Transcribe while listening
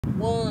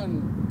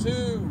1,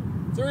 2,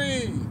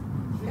 3.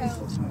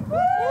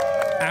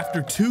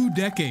 After 2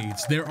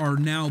 decades, there are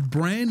now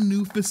brand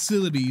new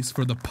facilities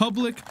for the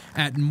public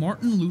at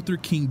Martin Luther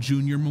King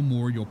Jr.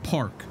 Memorial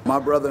Park. My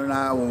brother and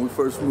I, when we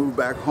first moved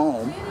back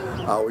home,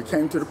 we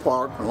came to the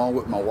park along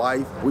with my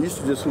wife. We used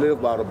to just live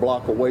about a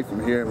block away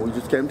from here, and we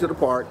just came to the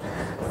park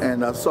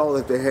and I saw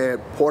that they had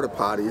porta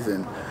potties,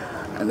 and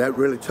that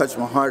really touched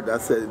my heart. I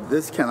said,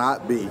 this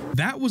cannot be.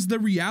 That was the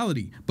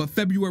reality, but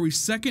February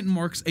 2nd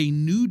marks a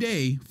new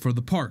day for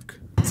the park.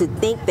 To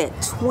think that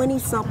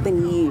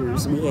 20-something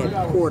years we had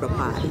porta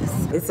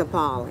potties, it's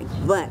appalling.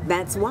 But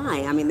that's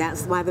why,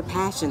 that's why the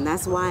passion,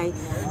 that's why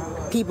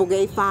people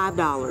gave $5,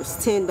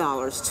 $10,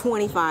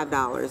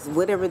 $25,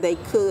 whatever they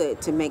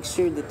could to make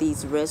sure that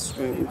these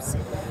restrooms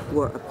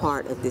were a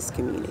part of this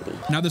community.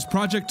 Now, this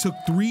project took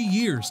 3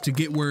 years to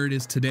get where it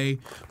is today,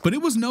 but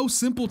it was no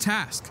simple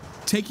task,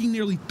 taking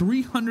nearly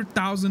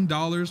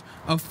 $300,000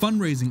 of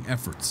fundraising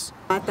efforts.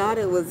 I thought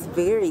it was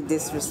very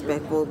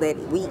disrespectful that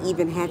we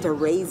even had to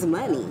raise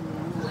money.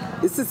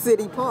 It's a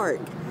city park.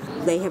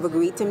 They have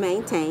agreed to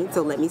maintain,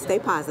 so let me stay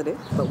positive.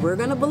 But we're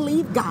going to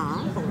believe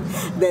God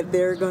that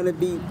there are going to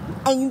be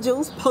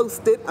angels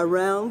posted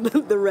around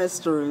the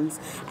restrooms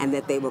and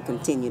that they will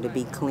continue to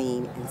be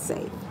clean and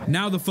safe.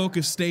 Now the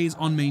focus stays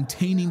on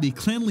maintaining the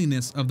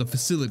cleanliness of the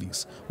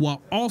facilities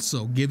while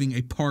also giving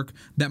a park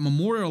that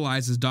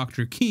memorializes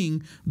Dr.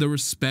 King the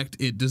respect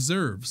it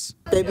deserves.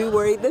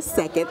 February the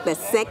 2nd, the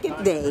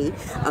second day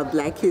of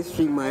Black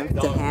History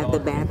Month, to have the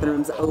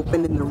bathrooms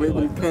open and the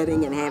ribbon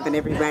cutting and having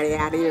everybody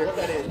out here,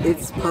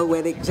 it's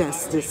poetic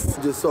justice.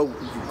 Just so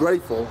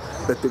grateful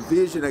that the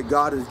vision that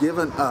God has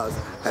given us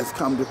has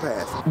come to pass.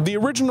 The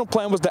original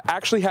plan was to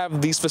actually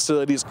have these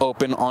facilities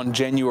open on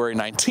January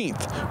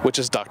 19th, which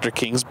is Dr.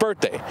 King's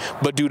birthday.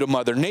 But due to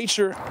Mother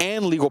Nature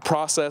and legal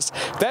process,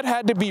 that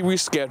had to be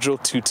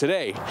rescheduled to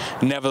today.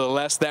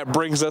 Nevertheless, that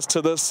brings us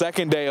to the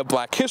second day of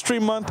Black History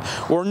Month,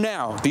 where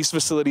now these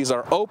facilities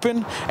are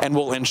open and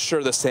will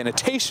ensure the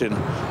sanitation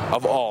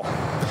of all.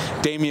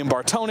 Damian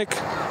Bartonic,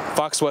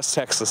 Fox West,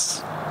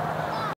 Texas.